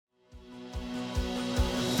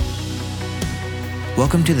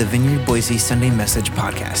Welcome to the Vineyard Boise Sunday Message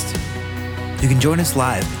Podcast. You can join us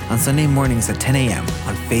live on Sunday mornings at 10 a.m.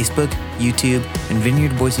 on Facebook, YouTube, and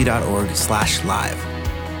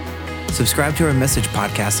vineyardboise.org/live. Subscribe to our message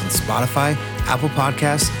podcast on Spotify, Apple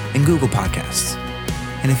Podcasts, and Google Podcasts.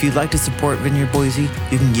 And if you'd like to support Vineyard Boise,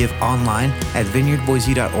 you can give online at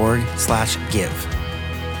vineyardboise.org/give.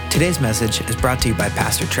 Today's message is brought to you by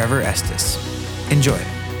Pastor Trevor Estes. Enjoy.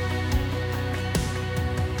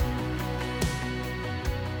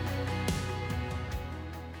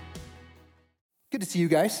 Good to see you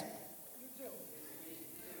guys.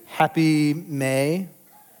 Happy May.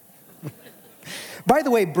 By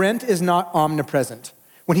the way, Brent is not omnipresent.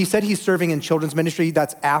 When he said he's serving in children's ministry,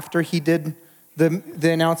 that's after he did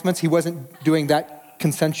the announcements. He wasn't doing that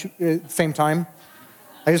same time.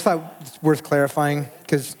 I just thought it's worth clarifying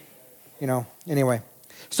because, anyway.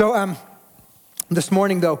 So this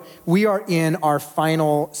morning, though, we are in our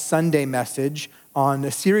final Sunday message on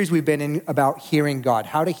the series we've been in about hearing God,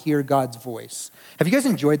 how to hear God's voice. Have you guys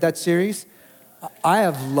enjoyed that series? I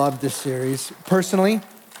have loved this series. Personally,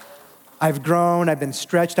 I've grown, I've been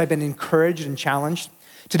stretched, I've been encouraged and challenged.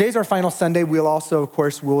 Today's our final Sunday. We'll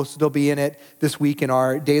still be in it this week in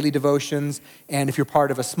our daily devotions. And if you're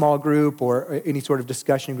part of a small group or any sort of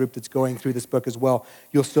discussion group that's going through this book as well,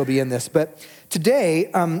 you'll still be in this. But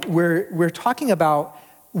today, we're talking about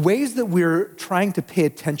ways that we're trying to pay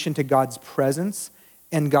attention to God's presence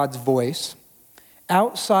and God's voice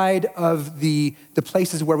outside of the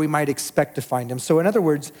places where we might expect to find him. So in other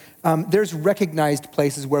words, there's recognized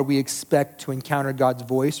places where we expect to encounter God's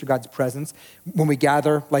voice or God's presence when we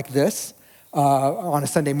gather like this on a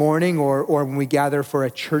Sunday morning or when we gather for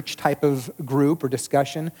a church type of group or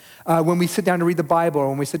discussion, when we sit down to read the Bible or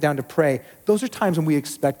when we sit down to pray. Those are times when we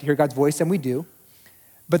expect to hear God's voice, and we do.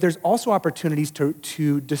 But there's also opportunities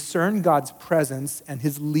to discern God's presence and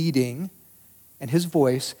his leading and his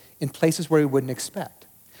voice in places where we wouldn't expect.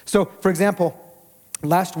 So, for example,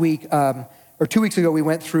 last week, or 2 weeks ago, we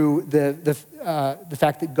went through the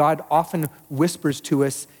fact that God often whispers to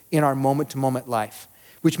us in our moment-to-moment life,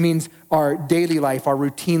 which means our daily life, our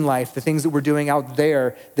routine life, the things that we're doing out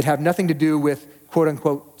there that have nothing to do with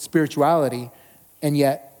quote-unquote spirituality, and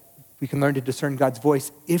yet we can learn to discern God's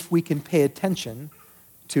voice if we can pay attention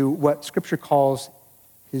to what Scripture calls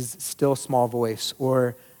his still small voice,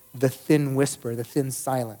 or the thin whisper, the thin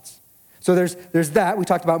silence. So there's that. We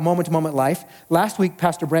talked about moment-to-moment life. Last week,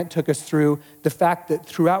 Pastor Brent took us through the fact that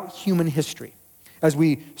throughout human history, as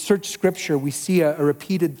we search Scripture, we see a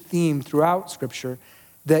repeated theme throughout Scripture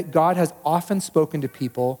that God has often spoken to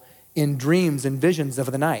people in dreams and visions of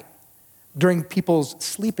the night, during people's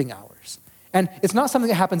sleeping hours. And it's not something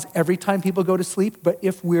that happens every time people go to sleep, but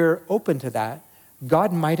if we're open to that,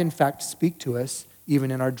 God might in fact speak to us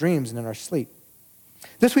even in our dreams and in our sleep.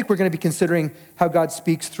 This week we're going to be considering how God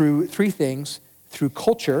speaks through three things: through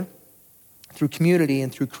culture, through community,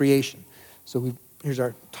 and through creation. So here's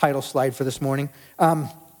our title slide for this morning. We're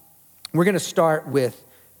going to start with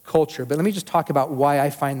culture, but let me just talk about why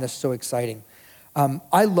I find this so exciting.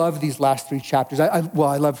 I love these last three chapters. I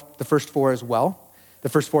love the first four as well, the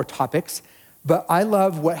first four topics. But I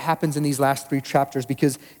love what happens in these last three chapters,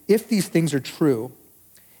 because if these things are true,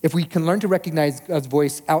 if we can learn to recognize God's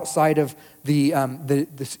voice outside of the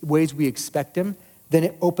ways we expect him, then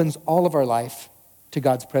it opens all of our life to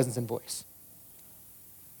God's presence and voice.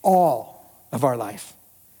 All of our life.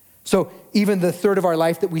 So even the third of our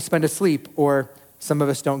life that we spend asleep, or some of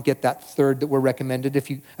us don't get that third that we're recommended,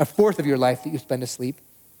 a fourth of your life that you spend asleep,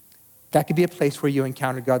 that could be a place where you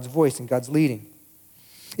encounter God's voice and God's leading.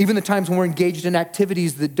 Even the times when we're engaged in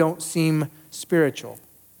activities that don't seem spiritual.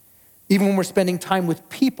 Even when we're spending time with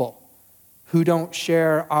people who don't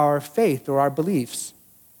share our faith or our beliefs.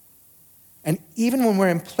 And even when we're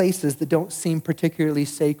in places that don't seem particularly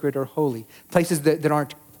sacred or holy, places that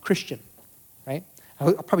aren't Christian, right?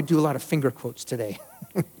 I'll probably do a lot of finger quotes today.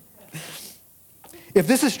 If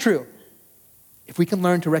this is true, if we can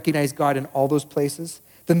learn to recognize God in all those places,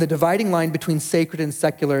 then the dividing line between sacred and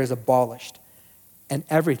secular is abolished. And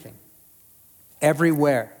everything,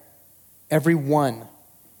 everywhere, everyone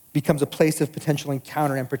becomes a place of potential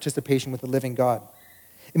encounter and participation with the living God.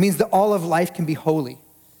 It means that all of life can be holy,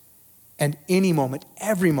 and any moment,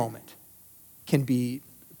 every moment, can be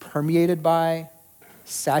permeated by,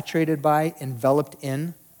 saturated by, enveloped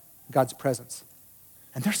in God's presence.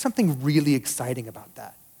 And there's something really exciting about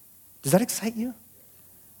that. Does that excite you?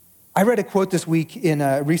 I read a quote this week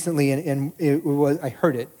recently, and I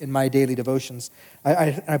heard it in my daily devotions.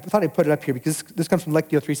 I thought I'd put it up here because this comes from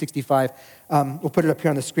Lectio 365. We'll put it up here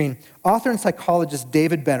on the screen. Author and psychologist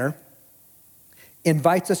David Benner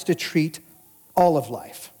invites us to treat all of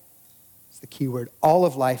life. the key word, all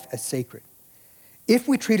of life as sacred. If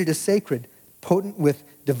we treat it as sacred, potent with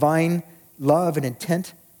divine love and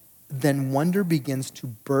intent, then wonder begins to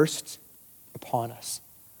burst upon us.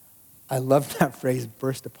 I love that phrase,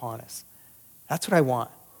 burst upon us. That's what I want.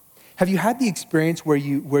 Have you had the experience where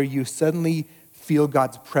you suddenly feel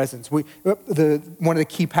God's presence? One of the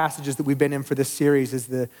key passages that we've been in for this series is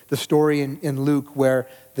the story in Luke where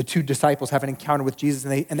the two disciples have an encounter with Jesus,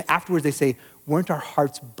 and afterwards they say, weren't our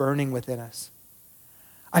hearts burning within us?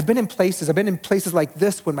 I've been in places like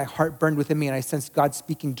this when my heart burned within me and I sensed God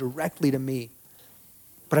speaking directly to me.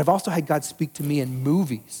 But I've also had God speak to me in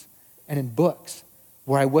movies and in books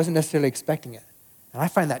where I wasn't necessarily expecting it. And I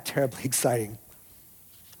find that terribly exciting.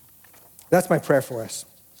 That's my prayer for us.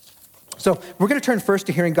 So we're going to turn first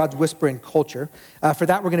to hearing God's whisper in culture. For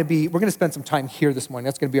that, we're going to spend some time here this morning.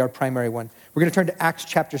 That's going to be our primary one. We're going to turn to Acts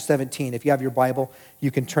chapter 17. If you have your Bible,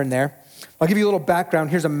 you can turn there. I'll give you a little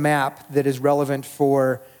background. Here's a map that is relevant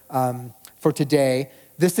for today.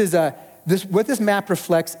 What this map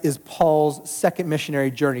reflects is Paul's second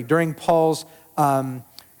missionary journey. During Paul's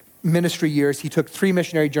ministry years, he took 3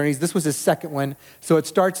 missionary journeys. This was his second one. So it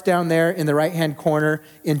starts down there in the right-hand corner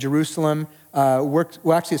in Jerusalem.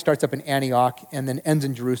 Actually, it starts up in Antioch and then ends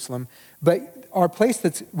in Jerusalem. But our place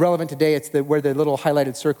that's relevant today, it's where the little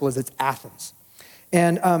highlighted circle is, it's Athens.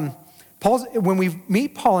 And when we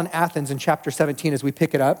meet Paul in Athens in chapter 17, as we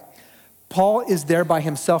pick it up, Paul is there by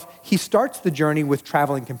himself. He starts the journey with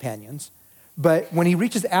traveling companions. But when he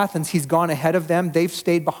reaches Athens, he's gone ahead of them. They've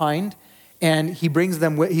stayed behind. And he brings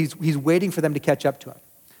them, he's waiting for them to catch up to him.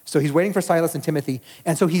 So he's waiting for Silas and Timothy.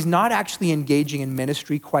 And so he's not actually engaging in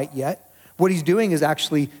ministry quite yet. What he's doing is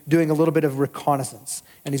actually doing a little bit of reconnaissance.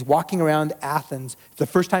 And he's walking around Athens. It's the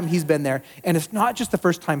first time he's been there. And it's not just the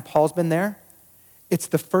first time Paul's been there. It's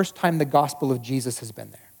the first time the gospel of Jesus has been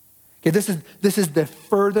there. Okay, this is the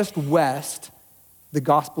furthest west the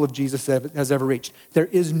gospel of Jesus has ever reached. There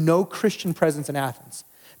is no Christian presence in Athens.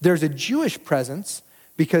 There's a Jewish presence,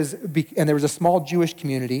 and there was a small Jewish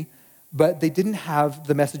community, but they didn't have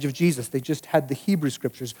the message of Jesus. They just had the Hebrew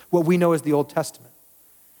scriptures, what we know as the Old Testament.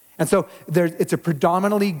 And so it's a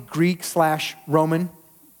predominantly Greek/Roman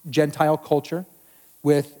Gentile culture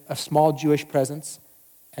with a small Jewish presence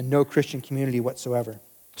and no Christian community whatsoever.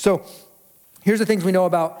 So here's the things we know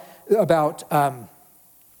about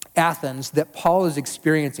Athens that Paul is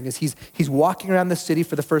experiencing as he's walking around the city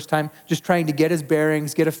for the first time, just trying to get his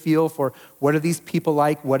bearings, get a feel for what are these people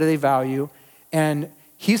like, what do they value, and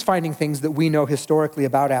he's finding things that we know historically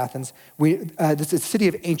about Athens. This is a city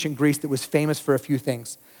of ancient Greece that was famous for a few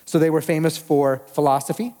things. So they were famous for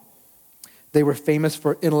philosophy, they were famous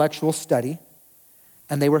for intellectual study,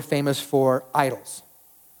 and they were famous for idols,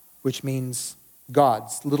 which means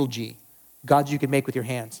gods, little g. Gods you could make with your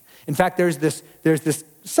hands. In fact, there's this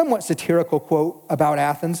somewhat satirical quote about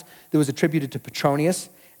Athens that was attributed to Petronius.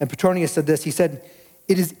 And Petronius said this. He said,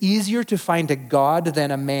 "It is easier to find a god than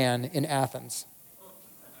a man in Athens."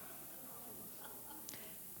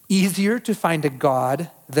 Easier to find a god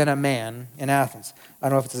than a man in Athens. I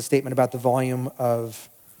don't know if it's a statement about the volume of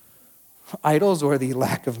idols or the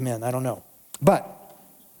lack of men. I don't know. But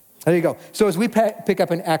there you go. So as we pick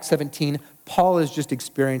up in Acts 17, Paul is just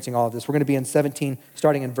experiencing all of this. We're going to be in 17,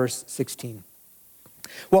 starting in verse 16.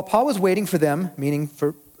 While Paul was waiting for them, meaning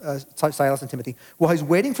for Silas and Timothy, while he's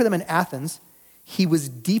waiting for them in Athens, he was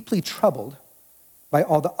deeply troubled by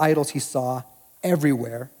all the idols he saw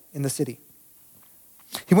everywhere in the city.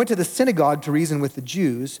 He went to the synagogue to reason with the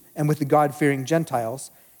Jews and with the God-fearing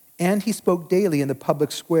Gentiles, and he spoke daily in the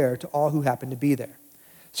public square to all who happened to be there.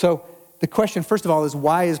 So the question, first of all, is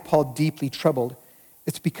why is Paul deeply troubled?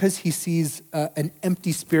 It's because he sees an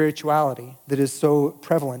empty spirituality that is so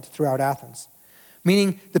prevalent throughout Athens.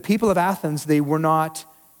 Meaning the people of Athens, they were not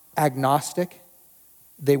agnostic.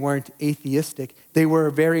 They weren't atheistic. They were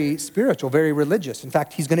very spiritual, very religious. In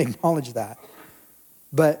fact, he's going to acknowledge that.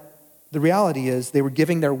 But the reality is they were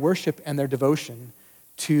giving their worship and their devotion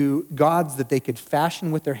to gods that they could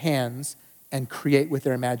fashion with their hands and create with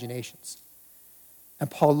their imaginations.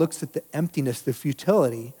 And Paul looks at the emptiness, the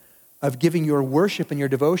futility of giving your worship and your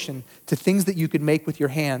devotion to things that you could make with your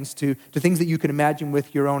hands, to things that you could imagine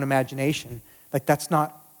with your own imagination. Like that's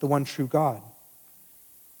not the one true God.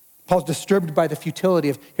 Paul's disturbed by the futility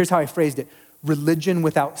of, here's how I phrased it, religion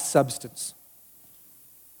without substance.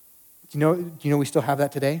 Do you know we still have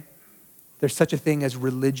that today? There's such a thing as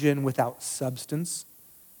religion without substance,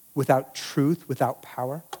 without truth, without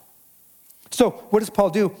power. So what does Paul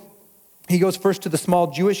do? He goes first to the small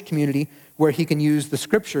Jewish community where he can use the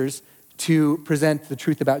scriptures to present the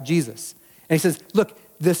truth about Jesus. And he says, look,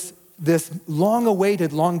 this this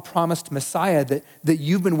long-awaited, long-promised Messiah that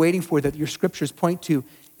you've been waiting for, that your scriptures point to,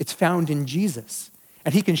 it's found in Jesus.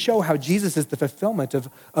 And he can show how Jesus is the fulfillment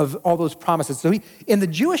of all those promises. So in the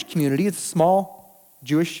Jewish community, it's a small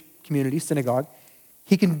Jewish community, synagogue,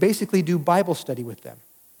 he can basically do Bible study with them.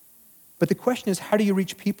 But the question is, how do you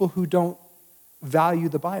reach people who don't value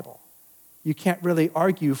the Bible? You can't really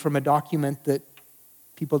argue from a document that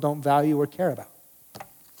people don't value or care about.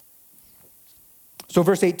 So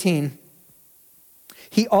verse 18,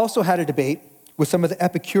 he also had a debate with some of the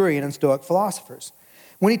Epicurean and Stoic philosophers.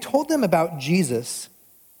 When he told them about Jesus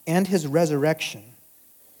and his resurrection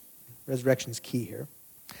is key here,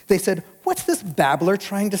 they said, "What's this babbler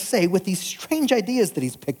trying to say with these strange ideas that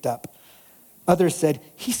he's picked up?" Others said,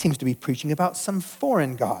 "He seems to be preaching about some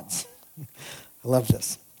foreign gods." I love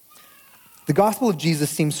this. The gospel of Jesus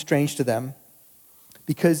seems strange to them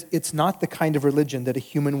because it's not the kind of religion that a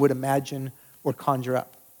human would imagine or conjure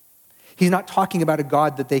up. He's not talking about a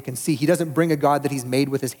God that they can see. He doesn't bring a God that he's made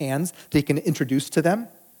with his hands that he can introduce to them.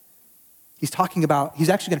 He's actually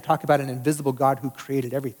going to talk about an invisible God who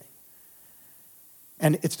created everything.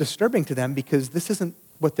 And it's disturbing to them because this isn't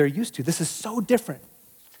what they're used to. This is so different.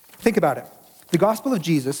 Think about it. The gospel of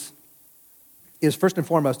Jesus is, first and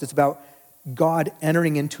foremost, it's about God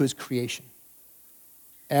entering into his creation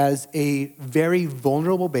as a very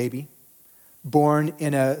vulnerable baby, born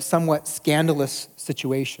in a somewhat scandalous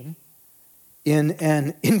situation, in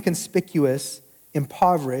an inconspicuous,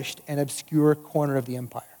 impoverished, and obscure corner of the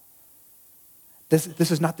empire.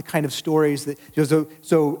 This is not the kind of stories that,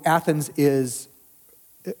 so Athens is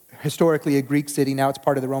historically a Greek city, now it's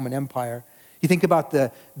part of the Roman Empire. You think about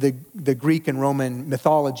the Greek and Roman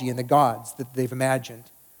mythology and the gods that they've imagined.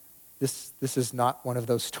 This is not one of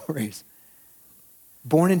those stories.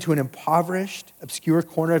 Born into an impoverished, obscure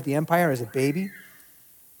corner of the empire as a baby.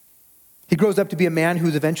 He grows up to be a man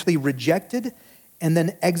who's eventually rejected and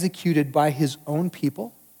then executed by his own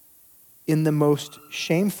people in the most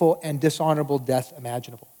shameful and dishonorable death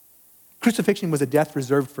imaginable. Crucifixion was a death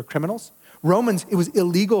reserved for criminals. It was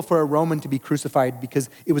illegal for a Roman to be crucified because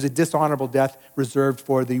it was a dishonorable death reserved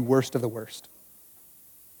for the worst of the worst.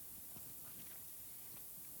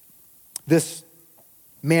 This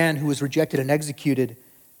man who was rejected and executed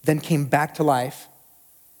then came back to life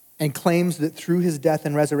and claims that through his death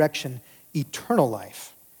and resurrection, eternal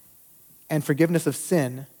life and forgiveness of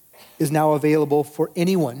sin is now available for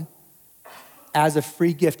anyone as a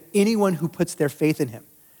free gift, anyone who puts their faith in him.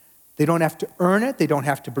 They don't have to earn it. They don't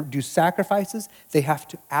have to do sacrifices. They have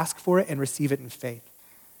to ask for it and receive it in faith.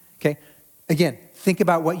 Okay? Again, think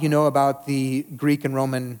about what you know about the Greek and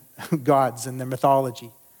Roman gods and their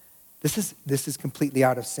mythology. This is completely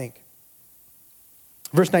out of sync.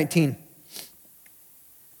 Verse 19.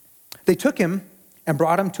 They took him and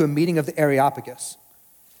brought him to a meeting of the Areopagus,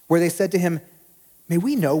 where they said to him, "May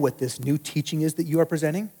we know what this new teaching is that you are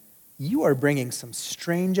presenting? You are bringing some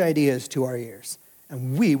strange ideas to our ears,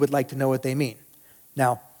 and we would like to know what they mean."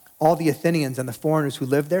 Now, all the Athenians and the foreigners who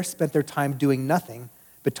lived there spent their time doing nothing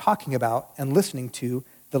but talking about and listening to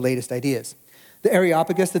the latest ideas. The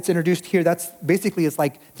Areopagus that's introduced here,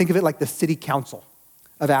 think of it like the city council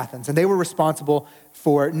of Athens. And they were responsible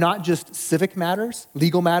for not just civic matters,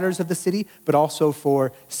 legal matters of the city, but also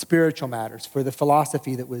for spiritual matters, for the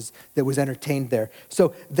philosophy that was entertained there.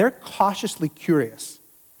 So they're cautiously curious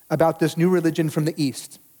about this new religion from the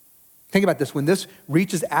East. Think about this. When this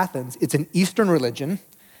reaches Athens, it's an Eastern religion,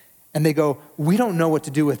 and they go, "We don't know what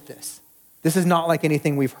to do with this. This is not like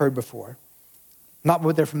anything we've heard before." Not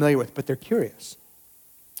what they're familiar with, but they're curious.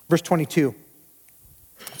 Verse 22.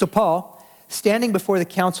 So Paul, standing before the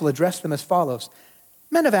council, addressed them as follows: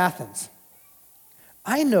 "Men of Athens,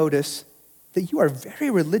 I notice that you are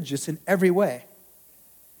very religious in every way.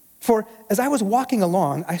 For as I was walking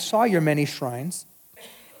along, I saw your many shrines,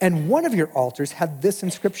 and one of your altars had this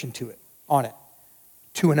inscription on it,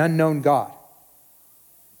 'To an unknown God.'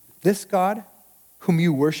 This God, whom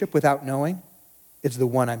you worship without knowing, is the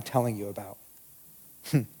one I'm telling you about."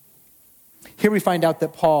 Here we find out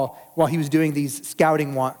that Paul, while he was doing these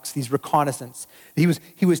scouting walks, these reconnaissance,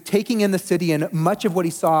 he was taking in the city, and much of what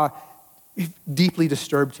he saw deeply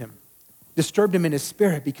disturbed him in his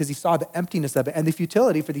spirit because he saw the emptiness of it and the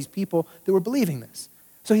futility for these people that were believing this.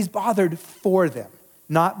 So he's bothered for them,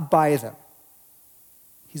 not by them.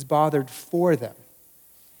 He's bothered for them.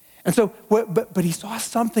 And so, but he saw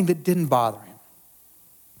something that didn't bother him.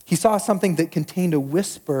 He saw something that contained a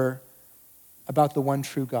whisper about the one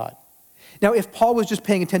true God. Now, if Paul was just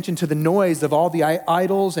paying attention to the noise of all the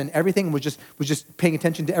idols and everything, was just paying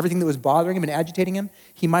attention to everything that was bothering him and agitating him,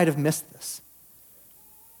 he might have missed this.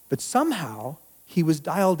 But somehow, he was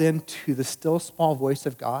dialed into the still small voice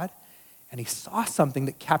of God, and he saw something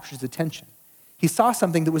that captured his attention. He saw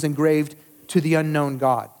something that was engraved to the unknown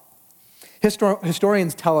God.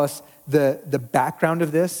 Historians tell us the background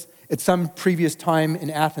of this. At some previous time in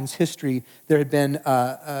Athens history, there had been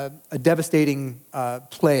a devastating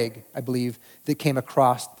plague, I believe, that came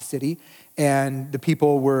across the city. And the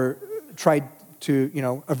people tried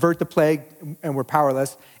to avert the plague and were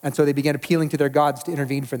powerless. And so they began appealing to their gods to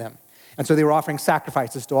intervene for them. And so they were offering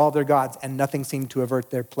sacrifices to all their gods, and nothing seemed to avert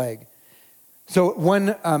their plague. So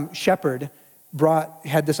one shepherd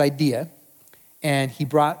had this idea, and he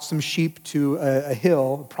brought some sheep to a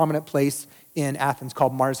hill, a prominent place in Athens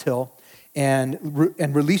called Mars Hill, and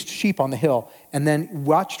released sheep on the hill, and then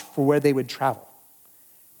watched for where they would travel.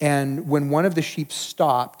 And when one of the sheep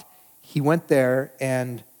stopped, he went there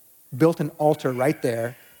and built an altar right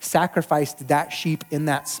there, sacrificed that sheep in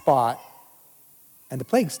that spot, and the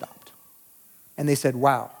plague stopped. And they said,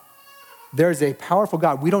 wow, there's a powerful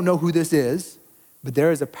God. We don't know who this is, but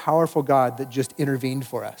there is a powerful God that just intervened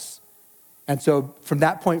for us. And so from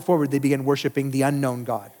that point forward, they began worshiping the unknown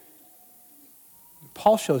God.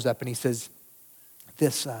 Paul shows up and he says,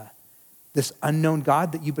 this unknown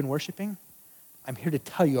God that you've been worshiping, I'm here to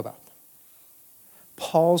tell you about them.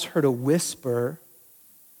 Paul's heard a whisper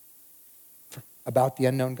about the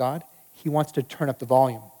unknown God. He wants to turn up the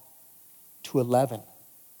volume to 11,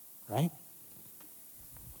 right?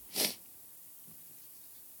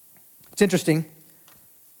 It's interesting.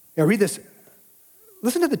 Now read this.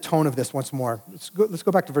 Listen to the tone of this once more. Let's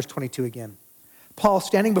go back to verse 22 again. Paul,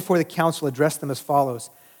 standing before the council, addressed them as follows.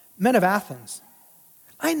 Men of Athens,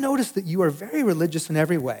 I noticed that you are very religious in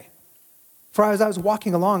every way. For as I was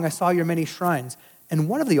walking along, I saw your many shrines, and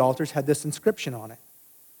one of the altars had this inscription on it,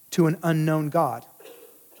 to an unknown God.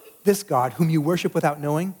 This God, whom you worship without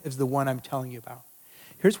knowing, is the one I'm telling you about.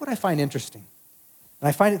 Here's what I find interesting.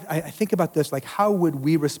 And I think about this, like how would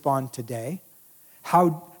we respond today?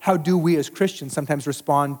 How do we as Christians sometimes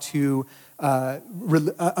respond to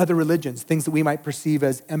other religions, things that we might perceive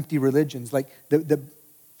as empty religions, like that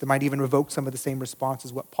might even revoke some of the same response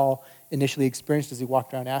as what Paul initially experienced as he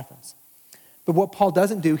walked around Athens. But what Paul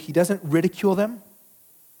doesn't do, he doesn't ridicule them.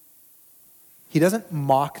 He doesn't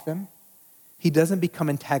mock them. He doesn't become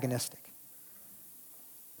antagonistic.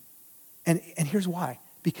 And here's why.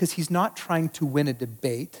 Because he's not trying to win a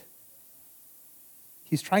debate.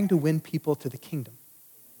 He's trying to win people to the kingdom.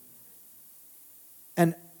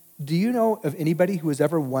 And do you know of anybody who has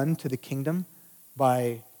ever won to the kingdom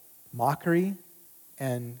by mockery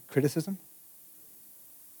and criticism?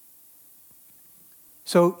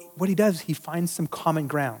 So what he does, he finds some common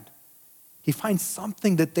ground. He finds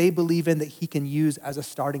something that they believe in that he can use as a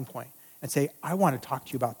starting point and say, I want to talk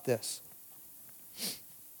to you about this.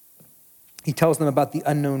 He tells them about the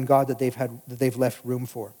unknown God that they've left room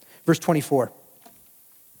for. Verse 24.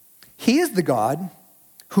 He is the God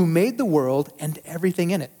who made the world and everything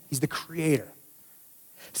in it. He's the creator.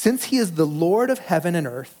 Since he is the Lord of heaven and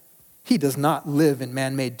earth, he does not live in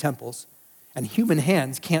man-made temples, and human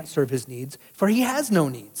hands can't serve his needs, for he has no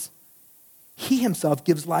needs. He himself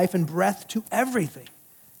gives life and breath to everything,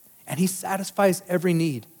 and he satisfies every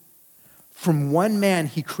need. From one man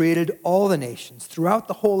he created all the nations throughout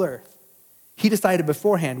the whole earth. He decided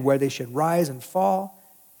beforehand where they should rise and fall,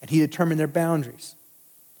 and he determined their boundaries.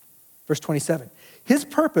 Verse 27, his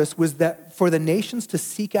purpose was that for the nations to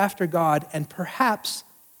seek after God and perhaps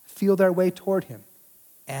feel their way toward him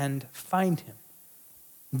and find him,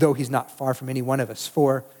 though he's not far from any one of us.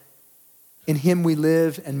 For in him we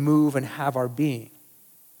live and move and have our being.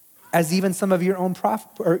 As even some of your own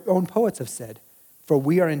poets have said, for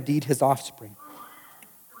we are indeed his offspring.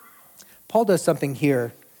 Paul does something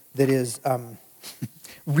here that is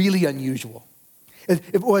really unusual.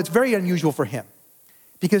 It's very unusual for him.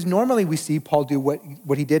 Because normally we see Paul do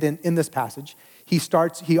what he did in this passage.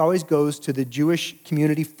 He always goes to the Jewish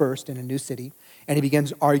community first in a new city, and he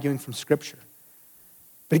begins arguing from Scripture.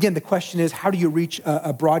 But again, the question is, how do you reach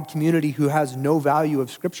a broad community who has no value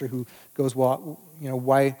of Scripture, who goes, well,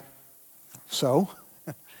 why so?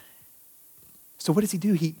 So what does he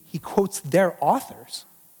do? He quotes their authors.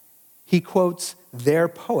 He quotes their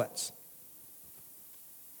poets.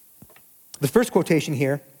 The first quotation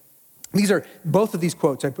here, these are both of these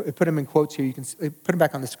quotes. I put them in quotes here. You can put them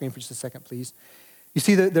back on the screen for just a second, please. You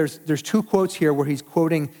see that there's two quotes here where he's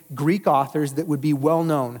quoting Greek authors that would be well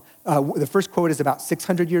known. The first quote is about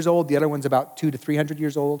 600 years old. The other one's about 200 to 300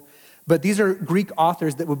 years old. But these are Greek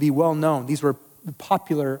authors that would be well known. These were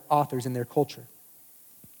popular authors in their culture.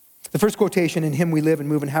 The first quotation, in him we live and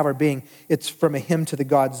move and have our being, it's from a hymn to the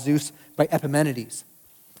god Zeus by Epimenides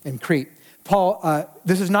in Crete. Paul,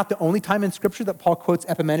 this is not the only time in Scripture that Paul quotes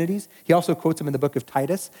Epimenides. He also quotes him in the book of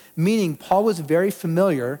Titus, meaning Paul was very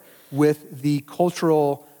familiar with the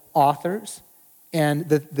cultural authors and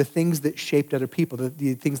the things that shaped other people,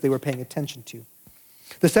 the things they were paying attention to.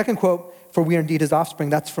 The second quote, "For we are indeed his offspring,"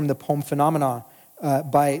 that's from the poem Phenomena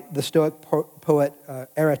by the Stoic poet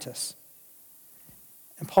Aratus.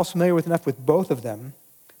 And Paul's familiar enough with both of them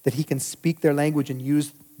that he can speak their language and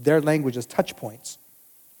use their language as touch points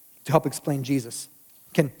to help explain Jesus.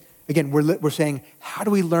 Again, we're saying, how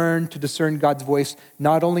do we learn to discern God's voice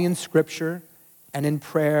not only in Scripture and in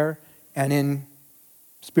prayer and in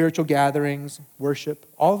spiritual gatherings, worship,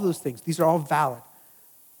 all of those things. These are all valid.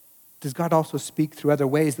 Does God also speak through other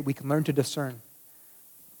ways that we can learn to discern?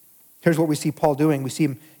 Here's what we see Paul doing. We see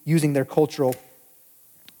him using their cultural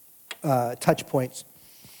touch points.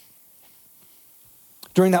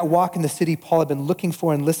 During that walk in the city, Paul had been looking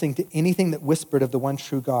for and listening to anything that whispered of the one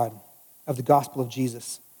true God, of the gospel of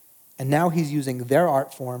Jesus. And now he's using their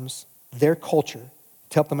art forms, their culture,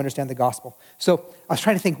 to help them understand the gospel. So I was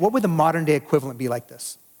trying to think, what would the modern day equivalent be like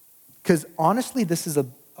this? Because honestly, this is a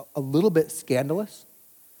little bit scandalous.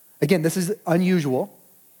 Again, this is unusual,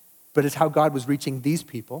 but it's how God was reaching these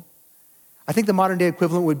people. I think the modern day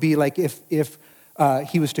equivalent would be like if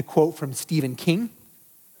he was to quote from Stephen King,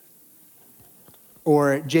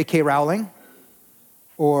 or J.K. Rowling,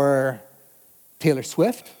 or Taylor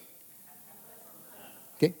Swift.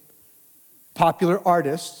 Okay. Popular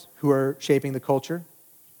artists who are shaping the culture.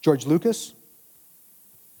 George Lucas.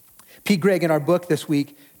 Pete Greig, in our book this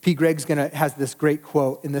week, Pete Greig's has this great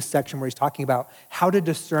quote in this section where he's talking about how to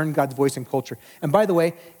discern God's voice in culture. And by the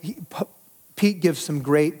way, Pete gives some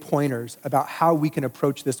great pointers about how we can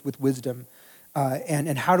approach this with wisdom.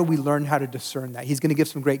 And how do we learn how to discern that? He's going to give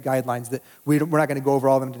some great guidelines that we're not going to go over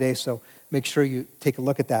all of them today, so make sure you take a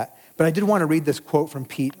look at that. But I did want to read this quote from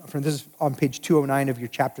Pete. This is on page 209 of your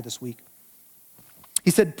chapter this week. He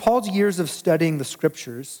said, Paul's years of studying the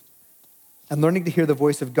scriptures and learning to hear the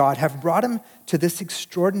voice of God have brought him to this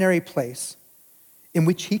extraordinary place in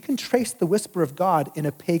which he can trace the whisper of God in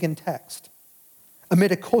a pagan text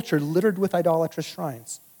amid a culture littered with idolatrous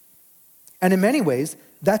shrines. And in many ways,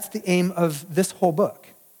 that's the aim of this whole book.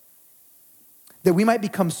 That we might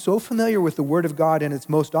become so familiar with the Word of God in its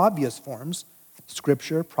most obvious forms,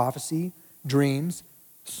 scripture, prophecy, dreams,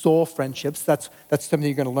 soul friendships. That's something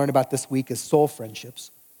you're going to learn about this week is soul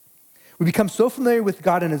friendships. We become so familiar with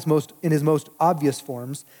God in his most obvious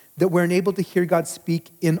forms that we're enabled to hear God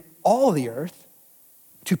speak in all the earth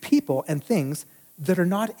to people and things that are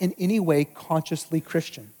not in any way consciously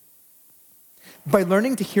Christian. By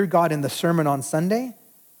learning to hear God in the sermon on Sunday,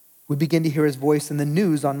 we begin to hear his voice in the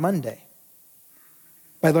news on Monday.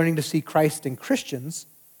 By learning to see Christ in Christians,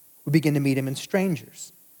 we begin to meet him in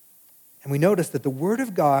strangers. And we notice that the word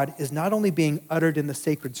of God is not only being uttered in the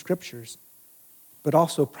sacred scriptures, but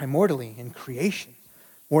also primordially in creation,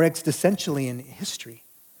 more existentially in history,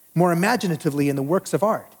 more imaginatively in the works of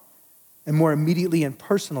art, and more immediately and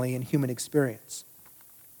personally in human experience.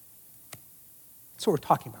 That's what we're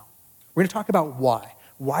talking about. We're going to talk about why.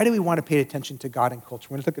 Why do we want to pay attention to God and culture?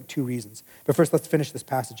 We're going to look at two reasons. But first, let's finish this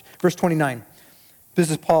passage. Verse 29.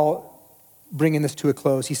 This is Paul bringing this to a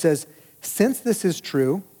close. He says, since this is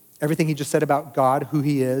true, everything he just said about God, who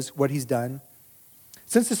he is, what he's done,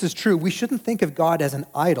 since this is true, we shouldn't think of God as an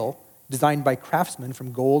idol designed by craftsmen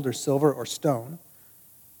from gold or silver or stone.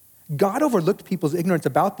 God overlooked people's ignorance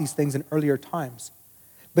about these things in earlier times.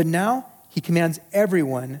 But now he commands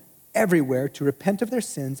everyone, everywhere, to repent of their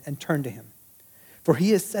sins and turn to him. For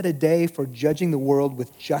he has set a day for judging the world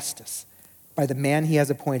with justice by the man he has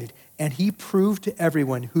appointed. And he proved to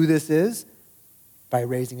everyone who this is by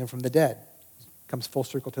raising him from the dead. Comes full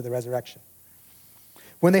circle to the resurrection.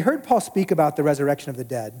 When they heard Paul speak about the resurrection of the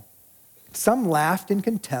dead, some laughed in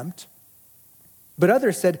contempt, but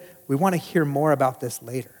others said, we want to hear more about this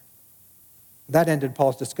later. That ended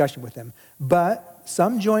Paul's discussion with them. But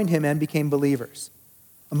some joined him and became believers.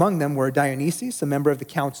 Among them were Dionysius, a member of the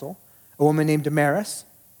council, a woman named Damaris,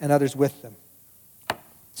 and others with them.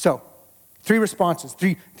 So, three responses,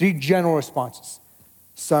 three general responses.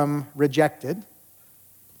 Some rejected,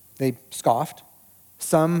 they scoffed.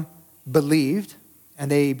 Some believed, and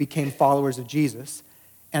they became followers of Jesus.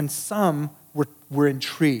 And some were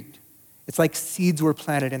intrigued. It's like seeds were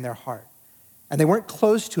planted in their heart. And they weren't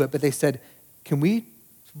closed to it, but they said, can we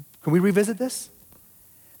revisit this?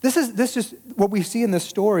 This is what we see in this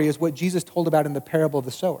story is what Jesus told about in the parable of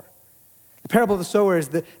the sower. The parable of the sower is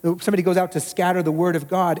that somebody goes out to scatter the word of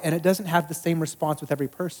God, and it doesn't have the same response with every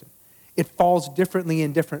person. It falls differently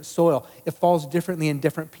in different soil. It falls differently in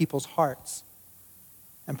different people's hearts.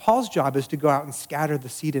 And Paul's job is to go out and scatter the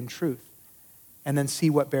seed in truth. and then see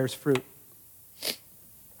what bears fruit.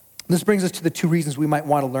 This brings us to the two reasons we might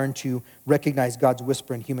want to learn to recognize God's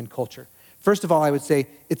whisper in human culture. First of all, I would say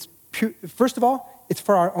it's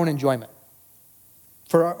for our own enjoyment.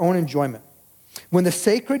 For our own enjoyment. When the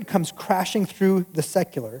sacred comes crashing through the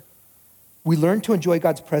secular, we learn to enjoy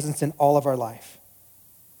God's presence in all of our life.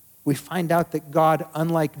 We find out that God,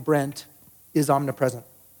 unlike Brent, is omnipresent.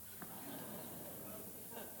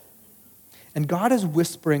 And God is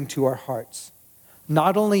whispering to our hearts,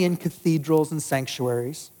 not only in cathedrals and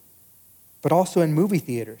sanctuaries, but also in movie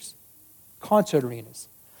theaters, concert arenas,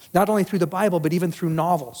 not only through the Bible, but even through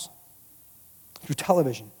novels, through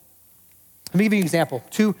television. Let me give you an example.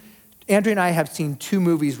 Andrea and I have seen 2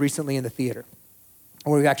 movies recently in the theater,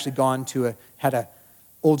 where we've actually gone to had an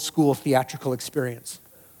old school theatrical experience.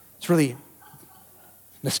 It's really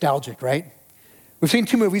nostalgic, right? We've seen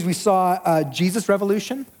 2 movies. We saw Jesus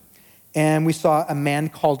Revolution, and we saw A Man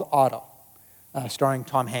Called Otto, starring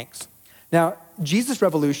Tom Hanks. Now, Jesus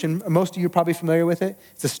Revolution, most of you are probably familiar with it.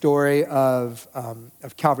 It's a story of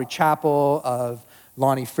Calvary Chapel, of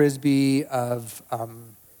Lonnie Frisbee, of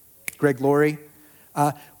Greg Laurie.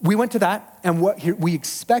 We went to that, and what we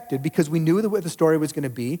expected, because we knew what the story was going to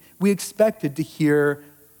be, we expected to hear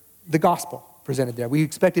the gospel presented there. We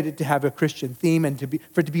expected it to have a Christian theme and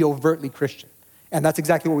for it to be overtly Christian. And that's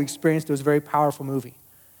exactly what we experienced. It was a very powerful movie.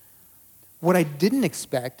 What I didn't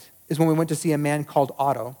expect is when we went to see A Man Called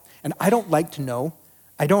Otto, and I don't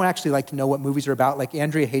actually like to know what movies are about. Like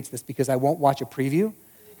Andrea hates this because I won't watch a preview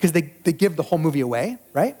because they give the whole movie away,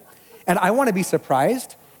 right? And I want to be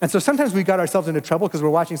surprised. And so sometimes we got ourselves into trouble because we're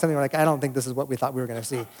watching something we're like, I don't think this is what we thought we were going to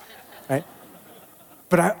see, right?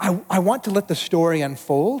 But I want to let the story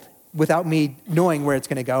unfold without me knowing where it's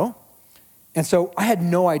going to go. And so I had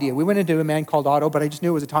no idea. We went into A Man Called Otto, but I just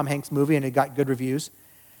knew it was a Tom Hanks movie and it got good reviews.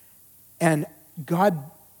 And God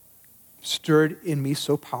stirred in me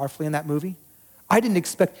so powerfully in that movie. I didn't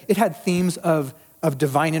expect, it had themes of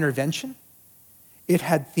divine intervention. It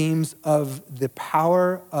had themes of the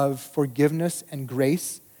power of forgiveness and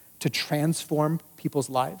grace to transform people's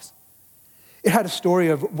lives. It had a story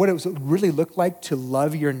of what it really looked like to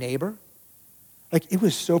love your neighbor. Like, it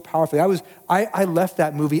was so powerful. I left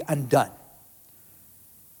that movie undone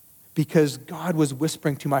because God was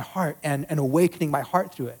whispering to my heart and awakening my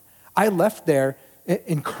heart through it. I left there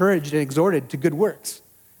encouraged and exhorted to good works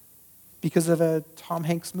because of a Tom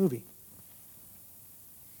Hanks movie.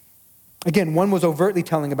 Again, one was overtly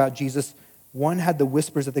telling about Jesus. One had the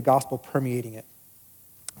whispers of the gospel permeating it.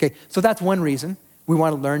 Okay, so that's one reason we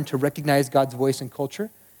want to learn to recognize God's voice in culture,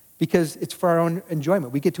 because it's for our own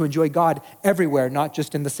enjoyment. We get to enjoy God everywhere, not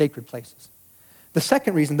just in the sacred places. The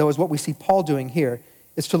second reason, though, is what we see Paul doing here,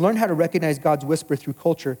 is to learn how to recognize God's whisper through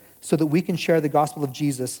culture so that we can share the gospel of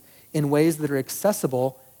Jesus in ways that are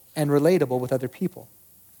accessible and relatable with other people.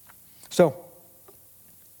 So,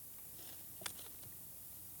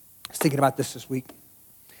 I was thinking about this week.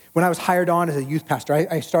 When I was hired on as a youth pastor,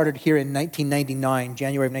 I started here in 1999,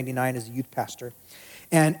 January of 99 as a youth pastor.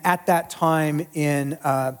 And at that time in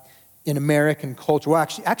American culture, well,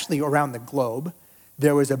 actually around the globe,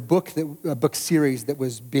 there was a book series that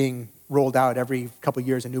was being rolled out every couple of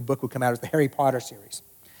years. A new book would come out. It was the Harry Potter series.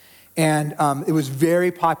 And it was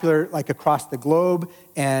very popular, like across the globe,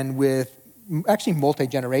 and with actually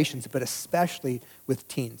multi-generations, but especially with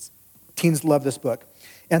teens. Teens love this book.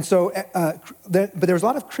 And so, but there was a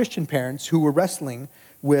lot of Christian parents who were wrestling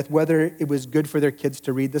with whether it was good for their kids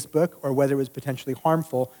to read this book or whether it was potentially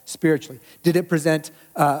harmful spiritually. Did it present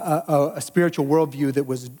a spiritual worldview that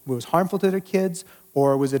was harmful to their kids,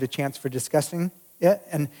 or was it a chance for discussing it?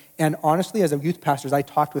 And honestly, as a youth pastor, I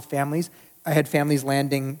talked with families. I had families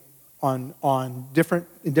landing in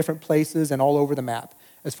different places and all over the map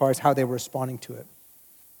as far as how they were responding to it.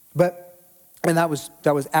 And that was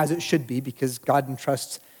as it should be, because God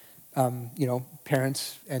entrusts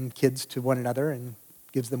parents and kids to one another and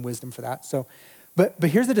gives them wisdom for that. So, but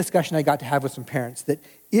here's the discussion I got to have with some parents, that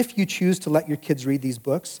if you choose to let your kids read these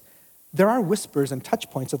books, there are whispers and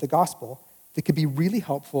touch points of the gospel that could be really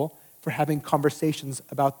helpful for having conversations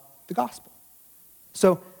about the gospel.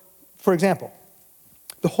 So, for example,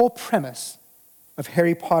 the whole premise of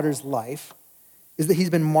Harry Potter's life is that he's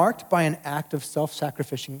been marked by an act of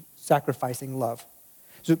self-sacrificing love.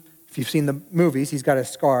 So if you've seen the movies, he's got a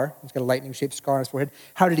scar. He's got a lightning-shaped scar on his forehead.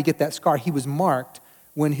 How did he get that scar? He was marked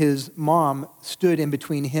when his mom stood in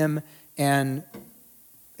between him and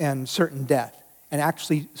certain death and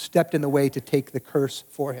actually stepped in the way to take the curse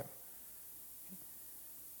for him.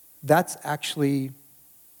 That's actually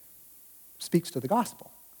speaks to the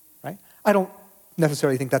gospel, right? I don't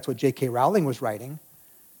necessarily think that's what J.K. Rowling was writing,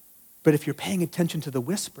 but if you're paying attention to the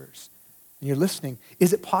whispers, and you're listening,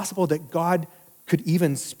 is it possible that God could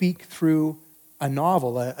even speak through a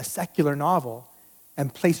novel, a secular novel,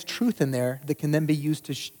 and place truth in there that can then be used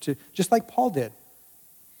to just like Paul did,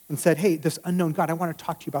 and said, hey, this unknown God, I want to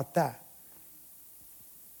talk to you about that.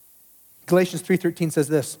 Galatians 3:13 says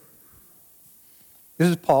this. This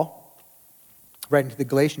is Paul writing to the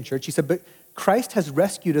Galatian church. He said, but Christ has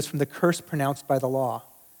rescued us from the curse pronounced by the law.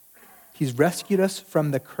 He's rescued us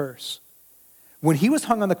from the curse. When he was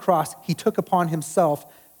hung on the cross, he took upon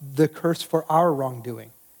himself the curse for our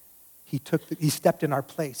wrongdoing. He stepped in our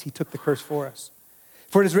place. He took the curse for us.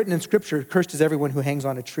 For it is written in Scripture, cursed is everyone who hangs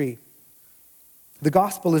on a tree. The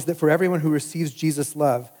gospel is that for everyone who receives Jesus'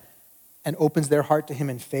 love and opens their heart to him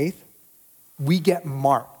in faith, we get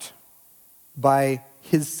marked by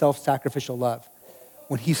his self-sacrificial love.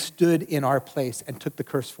 When he stood in our place and took the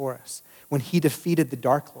curse for us. When he defeated the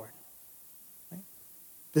dark lord. Right?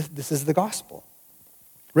 This is the gospel.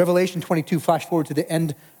 Revelation 22, flash forward to the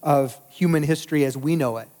end of human history as we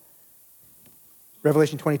know it.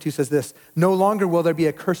 Revelation 22 says this, no longer will there be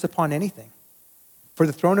a curse upon anything, for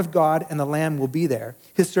the throne of God and the Lamb will be there.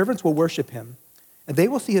 His servants will worship him, and they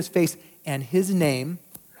will see his face, and his name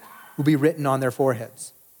will be written on their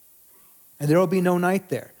foreheads. And there will be no night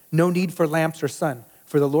there, no need for lamps or sun,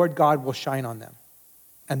 for the Lord God will shine on them,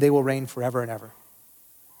 and they will reign forever and ever.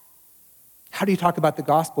 How do you talk about the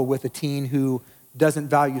gospel with a teen who doesn't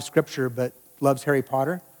value Scripture but loves Harry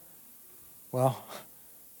Potter? Well,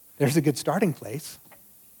 there's a good starting place.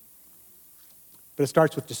 But it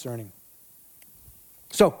starts with discerning.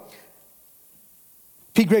 So,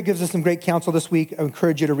 P. Gregg gives us some great counsel this week. I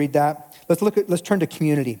encourage you to read that. Let's turn to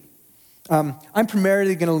community. I'm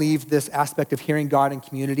primarily going to leave this aspect of hearing God in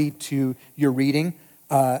community to your reading.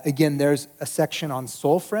 Again, there's a section on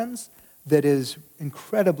soul friends that is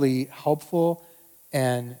incredibly helpful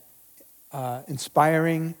and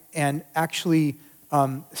inspiring and actually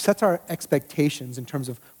sets our expectations in terms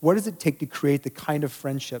of what does it take to create the kind of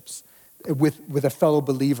friendships with a fellow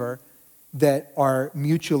believer that are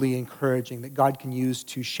mutually encouraging, that God can use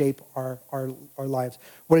to shape our lives.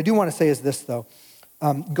 What I do want to say is this, though.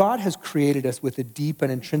 God has created us with a deep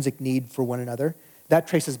and intrinsic need for one another. That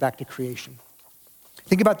traces back to creation.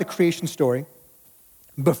 Think about the creation story.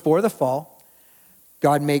 Before the fall,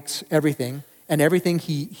 God makes everything, and everything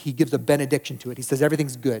he gives a benediction to it. He says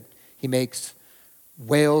everything's good. He makes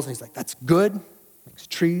whales, and he's like, that's good. He makes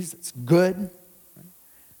trees, that's good.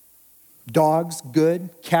 Dogs, good.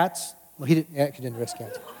 Cats, well, he didn't risk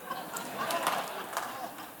cats.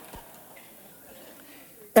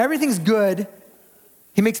 Everything's good.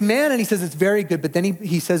 He makes man, and he says it's very good, but then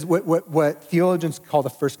he says what theologians call the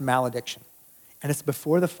first malediction, and it's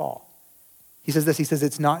before the fall. He says this, he says,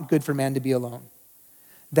 it's not good for man to be alone.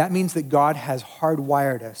 That means that God has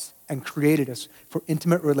hardwired us and created us for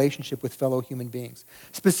intimate relationship with fellow human beings.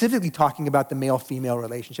 Specifically talking about the male-female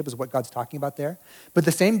relationship is what God's talking about there. But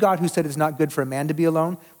the same God who said it's not good for a man to be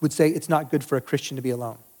alone would say it's not good for a Christian to be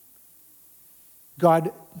alone.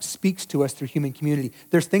 God speaks to us through human community.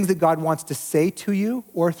 There's things that God wants to say to you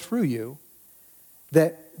or through you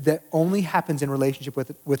that only happens in relationship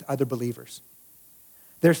with other believers.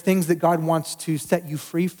 There's things that God wants to set you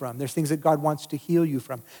free from. There's things that God wants to heal you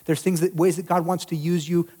from. There's ways that God wants to use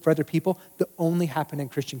you for other people that only happen in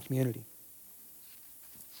Christian community.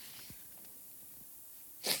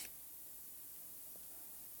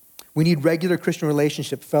 We need regular Christian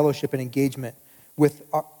relationship, fellowship, and engagement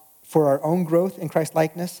for our own growth in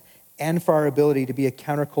Christ-likeness and for our ability to be a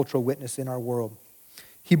countercultural witness in our world.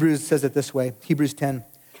 Hebrews says it this way, Hebrews 10,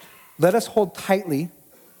 let us hold tightly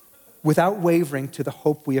without wavering to the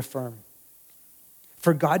hope we affirm.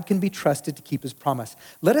 For God can be trusted to keep his promise.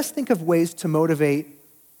 Let us think of ways to motivate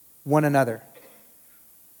one another.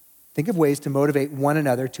 Think of ways to motivate one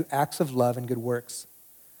another to acts of love and good works.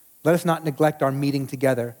 Let us not neglect our meeting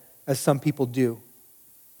together as some people do,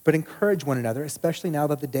 but encourage one another, especially now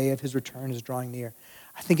that the day of his return is drawing near.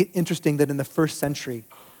 I think it interesting that in the first century,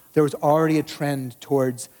 there was already a trend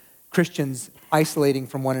towards Christians isolating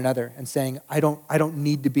from one another and saying, I don't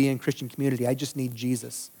need to be in Christian community. I just need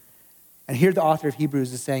Jesus. And here the author of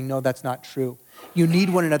Hebrews is saying, no, that's not true. You need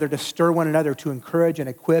one another to stir one another, to encourage and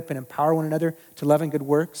equip and empower one another to love and good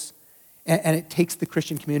works. And it takes the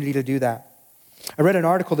Christian community to do that. I read an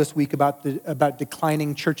article this week about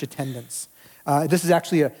declining church attendance. This is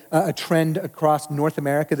actually a trend across North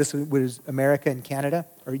America. This was America and Canada,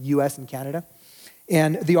 or US and Canada.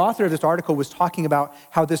 And the author of this article was talking about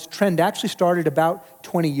how this trend actually started about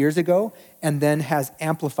 20 years ago and then has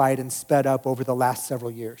amplified and sped up over the last several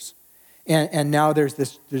years. And now there's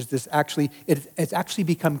this actually, it's actually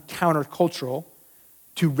become countercultural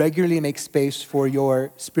to regularly make space for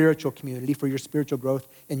your spiritual community, for your spiritual growth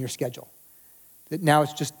in your schedule. That now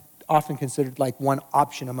it's just often considered like one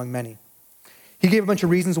option among many. He gave a bunch of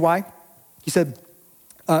reasons why. He said,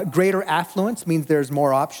 greater affluence means there's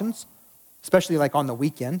more options, especially like on the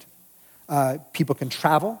weekend. People can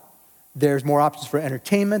travel. There's more options for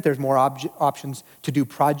entertainment. There's more options to do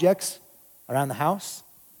projects around the house.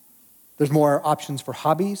 There's more options for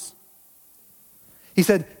hobbies. He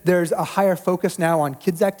said there's a higher focus now on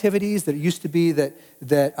kids' activities. That it used to be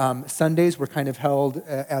that Sundays were kind of held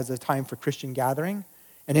as a time for Christian gathering.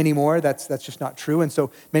 And anymore, that's just not true. And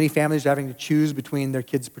so many families are having to choose between their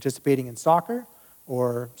kids participating in soccer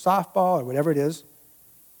or softball or whatever it is,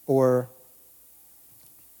 or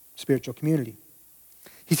spiritual community.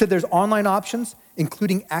 He said there's online options,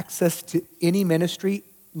 including access to any ministry,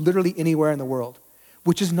 literally anywhere in the world,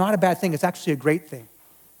 which is not a bad thing. It's actually a great thing.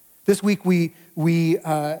 This week we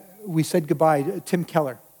said goodbye to Tim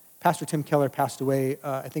Keller. Pastor Tim Keller passed away,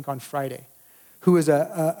 I think, on Friday, who is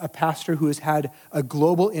a pastor who has had a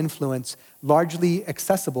global influence, largely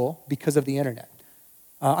accessible because of the internet.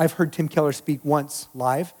 I've heard Tim Keller speak once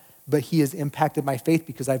live, but he has impacted my faith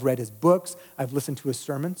because I've read his books, I've listened to his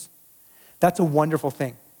sermons. That's a wonderful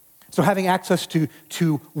thing. So having access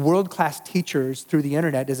to world-class teachers through the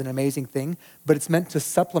internet is an amazing thing, but it's meant to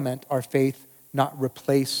supplement our faith, not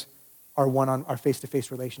replace our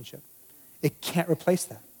face-to-face relationship. It can't replace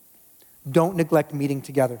that. Don't neglect meeting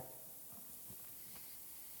together.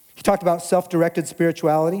 He talked about self-directed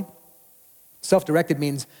spirituality. Self-directed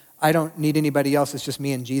means I don't need anybody else, it's just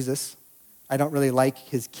me and Jesus. I don't really like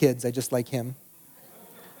his kids, I just like him.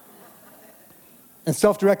 And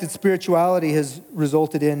self-directed spirituality has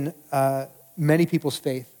resulted in many people's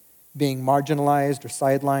faith being marginalized or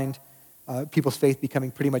sidelined, people's faith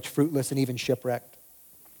becoming pretty much fruitless and even shipwrecked.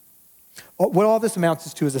 What all this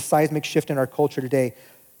amounts to is a seismic shift in our culture today,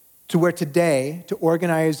 to where today, to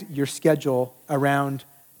organize your schedule around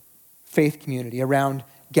faith community, around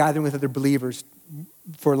gathering with other believers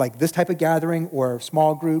for like this type of gathering or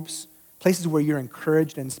small groups, places where you're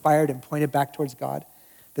encouraged and inspired and pointed back towards God,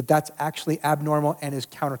 that's actually abnormal and is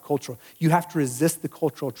countercultural. You have to resist the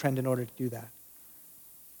cultural trend in order to do that.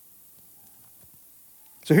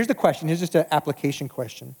 So here's the question. Here's just an application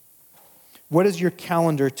question. What does your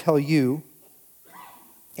calendar tell you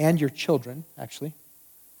and your children, actually?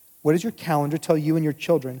 What does your calendar tell you and your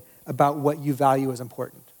children about what you value as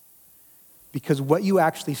important? Because what you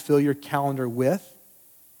actually fill your calendar with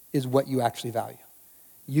is what you actually value.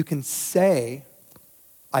 You can say,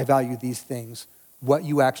 I value these things. What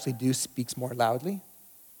you actually do speaks more loudly.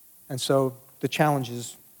 And so the challenge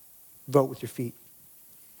is vote with your feet.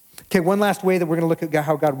 Okay, one last way that we're going to look at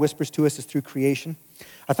how God whispers to us is through creation.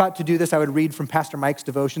 I thought to do this, I would read from Pastor Mike's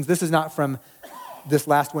devotions. This is not from this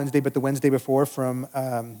last Wednesday, but the Wednesday before, from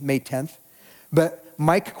May 10th. But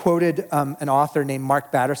Mike quoted an author named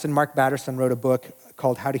Mark Batterson. Mark Batterson wrote a book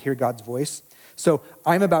called How to Hear God's Voice. So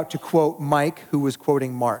I'm about to quote Mike, who was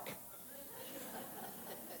quoting Mark.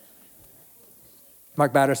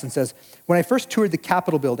 Mark Batterson says, when I first toured the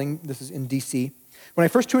Capitol building, this is in D.C., when I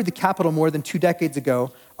first toured the Capitol more than 2 decades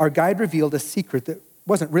ago, our guide revealed a secret that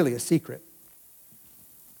wasn't really a secret.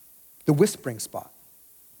 The whispering spot.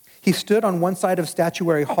 He stood on one side of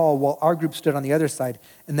Statuary Hall while our group stood on the other side,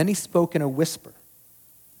 and then he spoke in a whisper.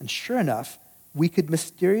 And sure enough, we could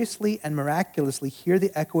mysteriously and miraculously hear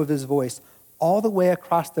the echo of his voice all the way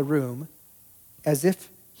across the room as if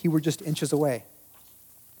he were just inches away.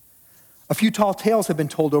 A few tall tales have been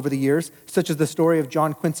told over the years, such as the story of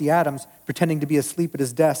John Quincy Adams pretending to be asleep at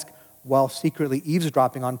his desk while secretly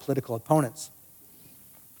eavesdropping on political opponents.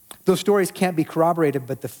 Those stories can't be corroborated,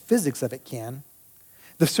 but the physics of it can.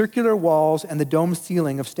 The circular walls and the dome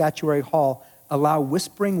ceiling of Statuary Hall allow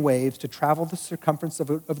whispering waves to travel the circumference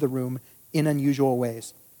of the room in unusual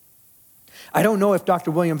ways. I don't know if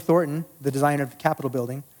Dr. William Thornton, the designer of the Capitol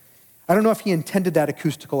building, I don't know if he intended that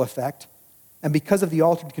acoustical effect. And because of the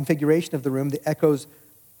altered configuration of the room, the echoes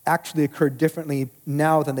actually occur differently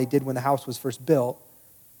now than they did when the house was first built.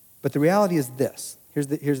 But the reality is this.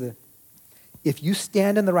 If you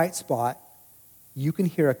stand in the right spot, you can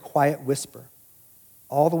hear a quiet whisper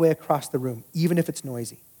all the way across the room, even if it's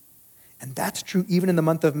noisy. And that's true even in the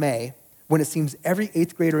month of May, when it seems every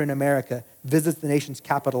 8th grader in America visits the nation's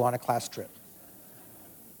capital on a class trip.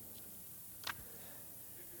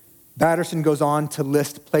 Batterson goes on to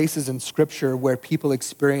list places in Scripture where people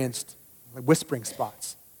experienced whispering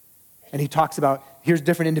spots. And he talks about, here's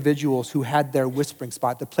different individuals who had their whispering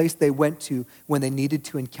spot, the place they went to when they needed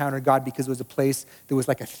to encounter God because it was a place that was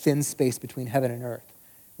like a thin space between heaven and earth,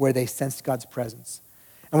 where they sensed God's presence.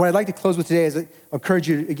 And what I'd like to close with today is I encourage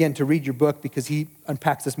you, again, to read your book because he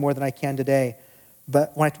unpacks this more than I can today.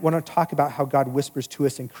 But when I want to talk about how God whispers to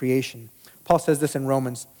us in creation, Paul says this in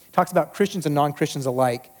Romans. He talks about Christians and non-Christians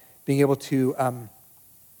alike being able to,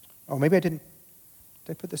 maybe I didn't.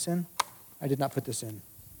 Did I put this in? I did not put this in.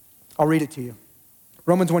 I'll read it to you.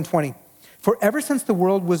 Romans 1:20. For ever since the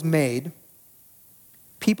world was made,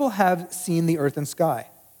 people have seen the earth and sky.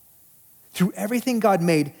 Through everything God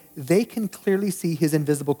made, they can clearly see his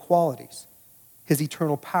invisible qualities, his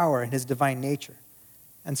eternal power, and his divine nature.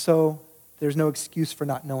 And so there's no excuse for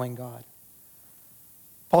not knowing God.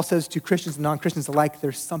 Paul says to Christians and non-Christians alike,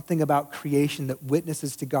 there's something about creation that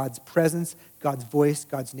witnesses to God's presence, God's voice,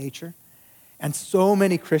 God's nature. And so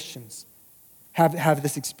many Christians have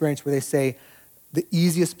this experience where they say, the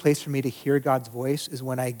easiest place for me to hear God's voice is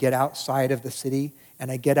when I get outside of the city and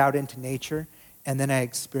I get out into nature, and then I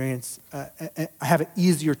experience, I have an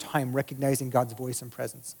easier time recognizing God's voice and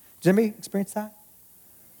presence. Does anybody experience that?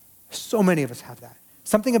 So many of us have that.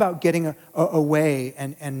 Something about getting away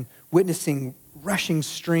and witnessing rushing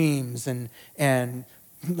streams and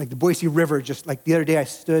like the Boise River. Just like the other day I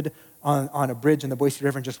stood on a bridge in the Boise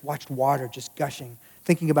River and just watched water just gushing,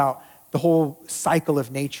 thinking about the whole cycle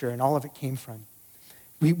of nature and all of it came from.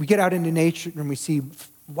 We get out into nature and we see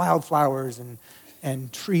wildflowers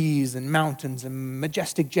and trees and mountains and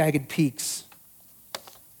majestic jagged peaks.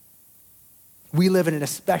 We live in an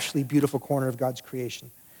especially beautiful corner of God's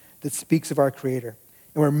creation that speaks of our Creator,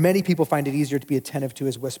 and where many people find it easier to be attentive to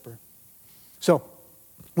his whisper. So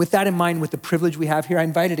with that in mind, with the privilege we have here, I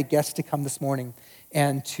invited a guest to come this morning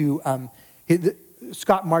and to,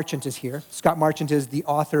 Scott Marchant is here. Scott Marchant is the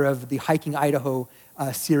author of the Hiking Idaho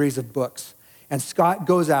series of books. And Scott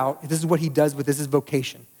goes out, this is what he does with this, his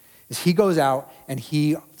vocation, is he goes out and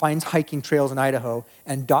he finds hiking trails in Idaho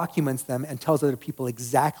and documents them and tells other people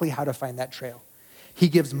exactly how to find that trail. He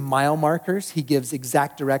gives mile markers. He gives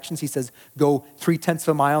exact directions. He says, go 0.3 of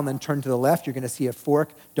a mile and then turn to the left. You're going to see a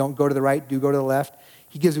fork. Don't go to the right. Do go to the left.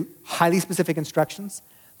 He gives highly specific instructions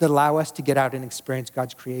that allow us to get out and experience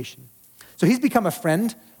God's creation. So he's become a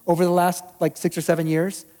friend over the last 6 or 7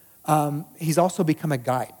 years. He's also become a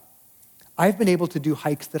guide. I've been able to do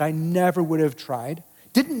hikes that I never would have tried.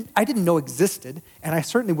 I didn't know existed, and I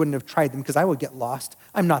certainly wouldn't have tried them because I would get lost.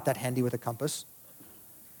 I'm not that handy with a compass.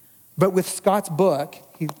 But with Scott's book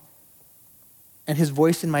and his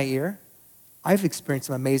voice in my ear, I've experienced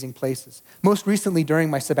some amazing places. Most recently, during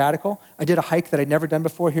my sabbatical, I did a hike that I'd never done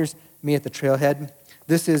before. Here's me at the trailhead.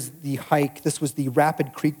 This is the hike. This was the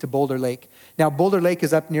Rapid Creek to Boulder Lake. Now, Boulder Lake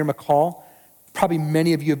is up near McCall. Probably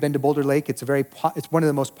many of you have been to Boulder Lake. It's one of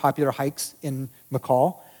the most popular hikes in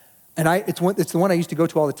McCall. And it's the one I used to go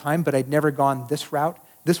to all the time, but I'd never gone this route.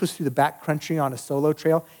 This was through the backcountry on a solo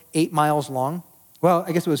trail, 8 miles long. Well,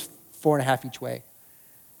 I guess it was 4.5 each way.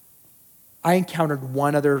 I encountered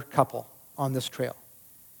one other couple on this trail.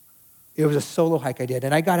 It was a solo hike I did,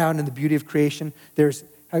 and I got out into the beauty of creation. Here's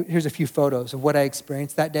a few photos of what I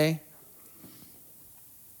experienced that day.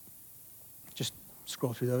 Just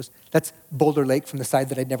scroll through those. That's Boulder Lake from the side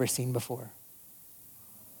that I'd never seen before.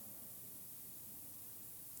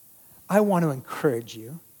 I want to encourage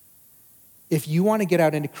you, if you want to get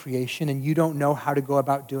out into creation and you don't know how to go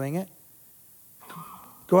about doing it,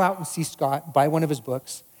 go out and see Scott, buy one of his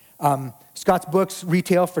books. Scott's books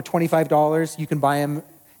retail for $25. You can buy them.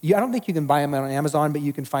 I don't think you can buy them on Amazon, but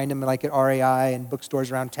you can find them at RAI and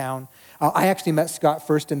bookstores around town. I actually met Scott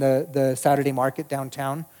first in the Saturday market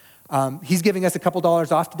downtown. He's giving us a couple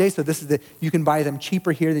dollars off today, so you can buy them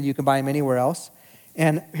cheaper here than you can buy them anywhere else.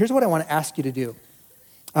 And here's what I want to ask you to do.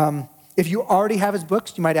 If you already have his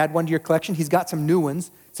books, you might add one to your collection. He's got some new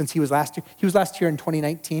ones since he was last here. He was last here in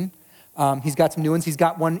 2019. He's got some new ones. He's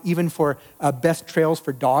got one even for best trails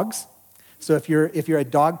for dogs. So if you're a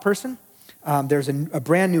dog person, there's a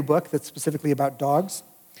brand new book that's specifically about dogs.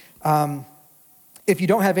 If you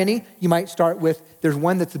don't have any, you might start with, there's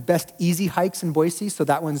one that's the best easy hikes in Boise. So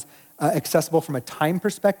that one's accessible from a time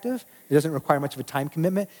perspective. It doesn't require much of a time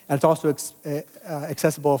commitment. And it's also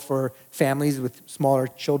accessible for families with smaller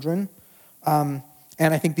children. And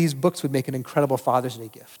I think these books would make an incredible Father's Day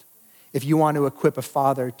gift. If you want to equip a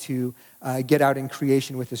father to get out in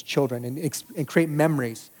creation with his children and create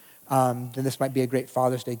memories, then this might be a great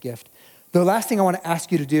Father's Day gift. The last thing I want to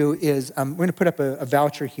ask you to do is, we're going to put up a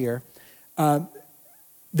voucher here.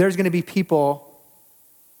 There's going to be people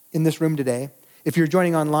in this room today. If you're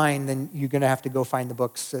joining online, then you're going to have to go find the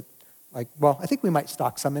books at, I think we might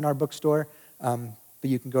stock some in our bookstore, but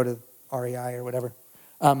you can go to REI or whatever.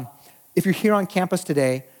 If you're here on campus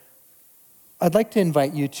today, I'd like to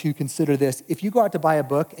invite you to consider this. If you go out to buy a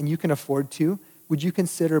book and you can afford to, would you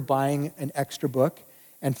consider buying an extra book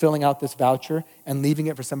and filling out this voucher and leaving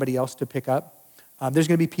it for somebody else to pick up. There's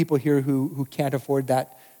going to be people here who can't afford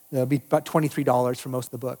that. It'll be about $23 for most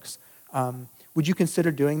of the books. Would you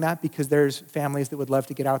consider doing that? Because there's families that would love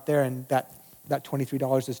to get out there, and that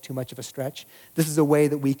 $23 is too much of a stretch. This is a way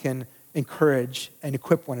that we can encourage and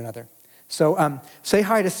equip one another. So say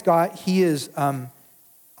hi to Scott. He is,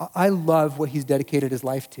 I love what he's dedicated his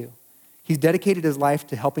life to. He's dedicated his life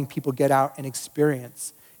to helping people get out and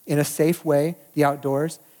experience in a safe way the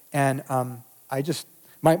outdoors. And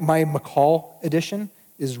my McCall edition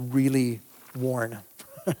is really worn,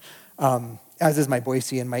 as is my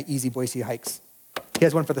Boise and my Easy Boise hikes. He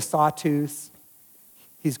has one for the Sawtooth.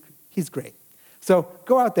 He's great. So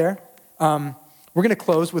go out there. We're going to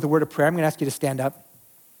close with a word of prayer. I'm going to ask you to stand up.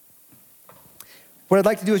 What I'd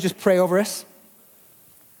like to do is just pray over us.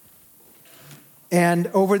 And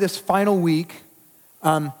over this final week,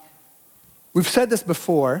 we've said this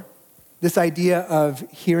before, this idea of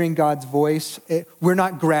hearing God's voice. We're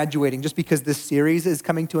not graduating. Just because this series is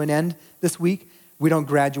coming to an end this week, we don't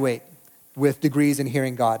graduate with degrees in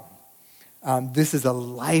hearing God. This is a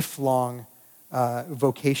lifelong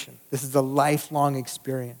vocation. This is a lifelong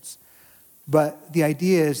experience. But the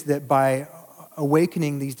idea is that by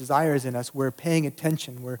awakening these desires in us, we're paying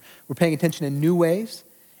attention. We're paying attention in new ways,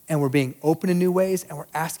 and we're being open in new ways, and we're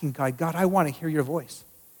asking God, I want to hear your voice.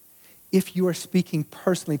 If you are speaking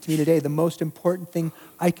personally to me today, the most important thing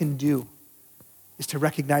I can do is to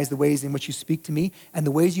recognize the ways in which you speak to me and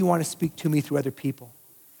the ways you want to speak to me through other people.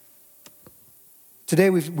 Today,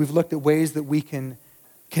 we've looked at ways that we can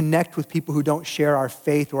connect with people who don't share our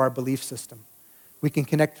faith or our belief system. We can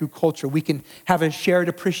connect through culture. We can have a shared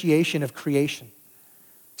appreciation of creation.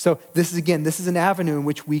 So this is an avenue in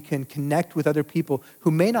which we can connect with other people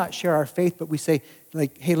who may not share our faith, but we say,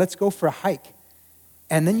 hey, let's go for a hike.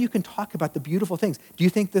 And then you can talk about the beautiful things. Do you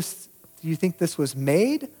think this was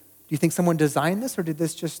made? Do you think someone designed this, or did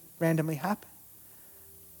this just randomly happen?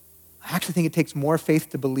 I actually think it takes more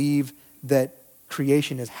faith to believe that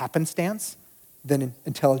creation is happenstance than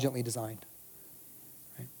intelligently designed.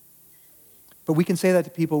 But we can say that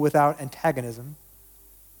to people without antagonism.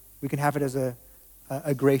 We can have it as a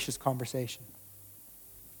gracious conversation.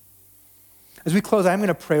 As we close, I'm going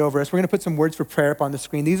to pray over us. We're going to put some words for prayer up on the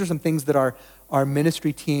screen. These are some things that our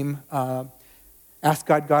ministry team asked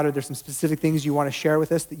God, are there some specific things you want to share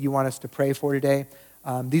with us that you want us to pray for today?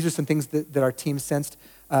 These are some things that our team sensed.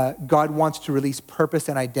 God wants to release purpose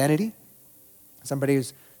and identity. Somebody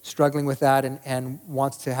who's struggling with that and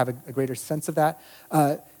wants to have a greater sense of that.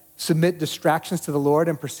 Submit distractions to the Lord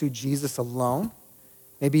and pursue Jesus alone.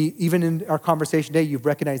 Maybe even in our conversation today, you've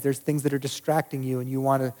recognized there's things that are distracting you and you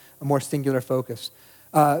want a more singular focus.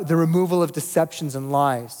 The removal of deceptions and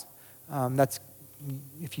lies.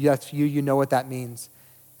 If that's you, you know what that means.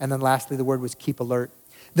 And then lastly, the word was keep alert.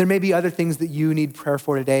 There may be other things that you need prayer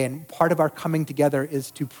for today, and part of our coming together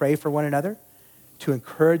is to pray for one another, to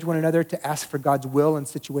encourage one another, to ask for God's will in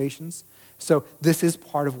situations. So this is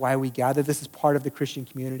part of why we gather. This is part of the Christian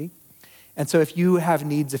community. And so if you have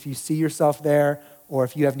needs, if you see yourself there, or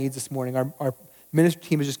if you have needs this morning, our ministry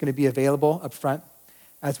team is just going to be available up front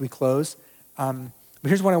as we close. But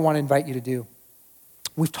here's what I want to invite you to do.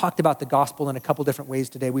 We've talked about the gospel in a couple different ways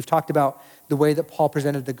today. We've talked about the way that Paul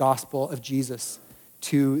presented the gospel of Jesus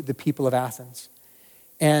to the people of Athens.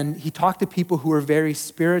 And he talked to people who were very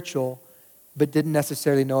spiritual, but didn't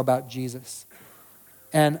necessarily know about Jesus.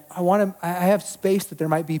 And I have space that there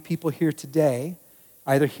might be people here today,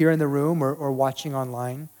 either here in the room or watching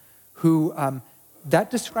online, who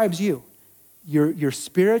that describes you. You're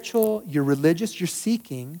spiritual, you're religious, you're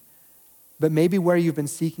seeking, but maybe where you've been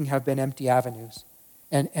seeking have been empty avenues.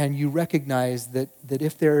 And you recognize that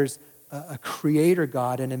if there's a creator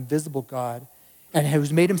God, an invisible God, and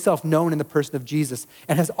who's made himself known in the person of Jesus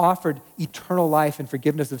and has offered eternal life and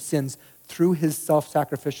forgiveness of sins through his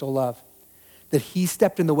self-sacrificial love, that he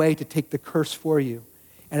stepped in the way to take the curse for you.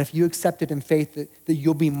 And if you accept it in faith, that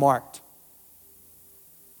you'll be marked.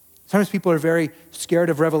 Sometimes people are very scared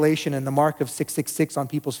of Revelation and the mark of 666 on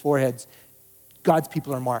people's foreheads. God's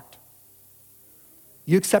people are marked.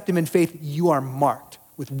 You accept him in faith, you are marked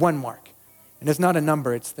with one mark. And it's not a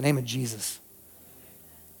number, it's the name of Jesus.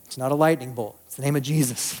 It's not a lightning bolt, it's the name of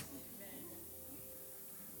Jesus.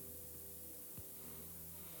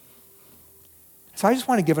 So I just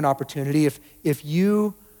want to give an opportunity. If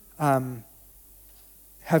you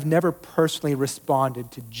have never personally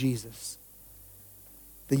responded to Jesus,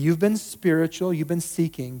 that you've been spiritual, you've been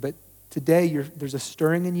seeking, but today there's a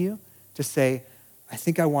stirring in you to say, I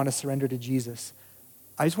think I want to surrender to Jesus.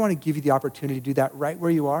 I just want to give you the opportunity to do that right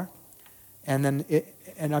where you are. And I'm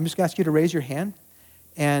just going to ask you to raise your hand.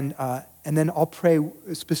 And then I'll pray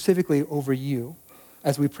specifically over you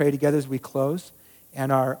as we pray together as we close.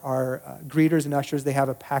 And our greeters and ushers, they have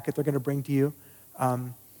a packet they're going to bring to you.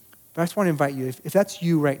 But I just want to invite you, if that's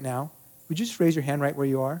you right now, would you just raise your hand right where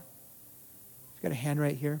you are? You've got a hand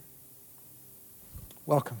right here.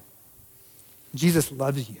 Welcome. Jesus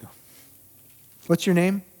loves you. What's your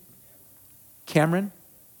name? Cameron?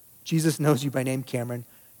 Jesus knows you by name, Cameron.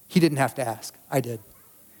 He didn't have to ask. I did.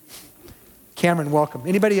 Cameron, welcome.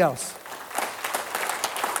 Anybody else?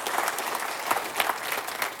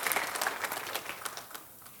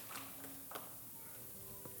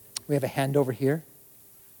 We have a hand over here.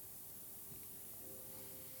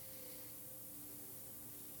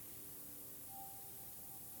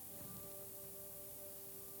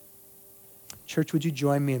 Church, would you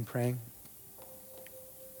join me in praying?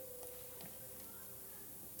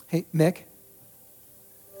 Hey, Mick.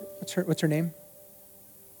 What's her name?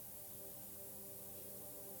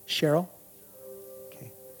 Cheryl?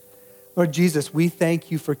 Okay. Lord Jesus, we thank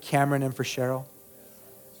you for Cameron and for Cheryl.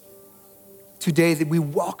 Today, that we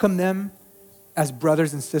welcome them as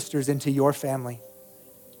brothers and sisters into your family.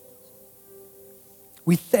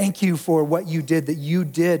 We thank you for what you did, that you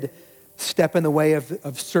did step in the way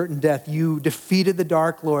of certain death. You defeated the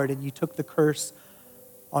dark, Lord, and you took the curse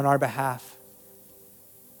on our behalf.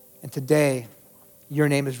 And today, your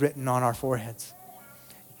name is written on our foreheads,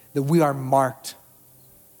 that we are marked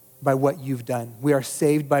by what you've done. We are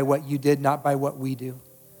saved by what you did, not by what we do.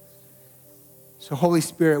 So Holy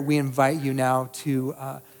Spirit, we invite you now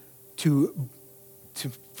for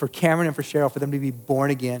Cameron and for Cheryl, for them to be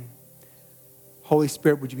born again. Holy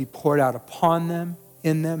Spirit, would you be poured out upon them,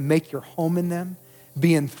 in them, make your home in them,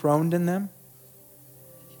 be enthroned in them.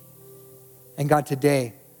 And God,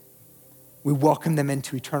 today, we welcome them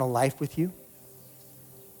into eternal life with you.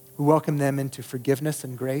 We welcome them into forgiveness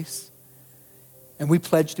and grace. And we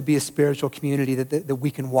pledge to be a spiritual community that we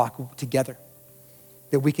can walk together,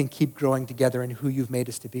 that we can keep growing together in who you've made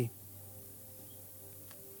us to be.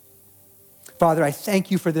 Father, I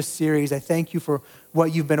thank you for this series. I thank you for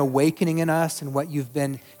what you've been awakening in us and how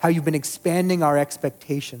you've been expanding our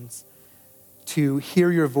expectations to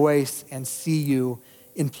hear your voice and see you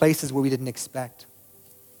in places where we didn't expect.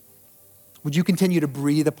 Would you continue to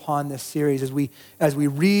breathe upon this series as we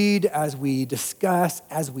read, as we discuss,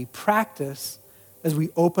 as we practice, as we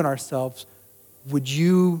open ourselves? Would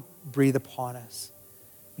you breathe upon us?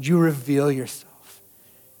 Would you reveal yourself?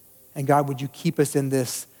 And God, would you keep us in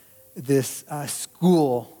this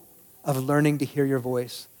school of learning to hear your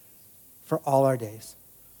voice for all our days?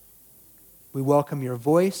 We welcome your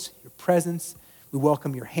voice, your presence. We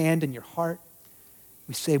welcome your hand and your heart.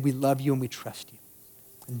 We say we love you and we trust you.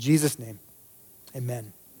 In Jesus' name,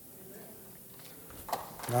 amen.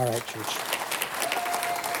 All right, church.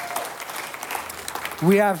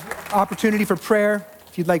 We have opportunity for prayer.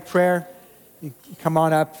 If you'd like prayer, you can come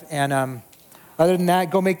on up. And other than that,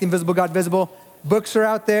 go make the invisible God visible. Books are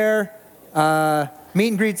out there. Meet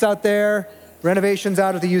and greets out there. Renovations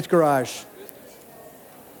out at the youth garage.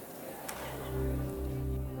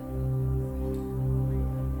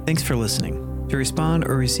 Thanks for listening. To respond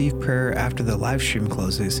or receive prayer after the live stream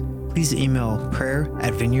closes, please email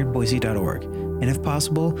prayer@vineyardboise.org. And if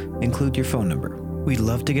possible, include your phone number. We'd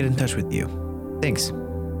love to get in touch with you. Thanks.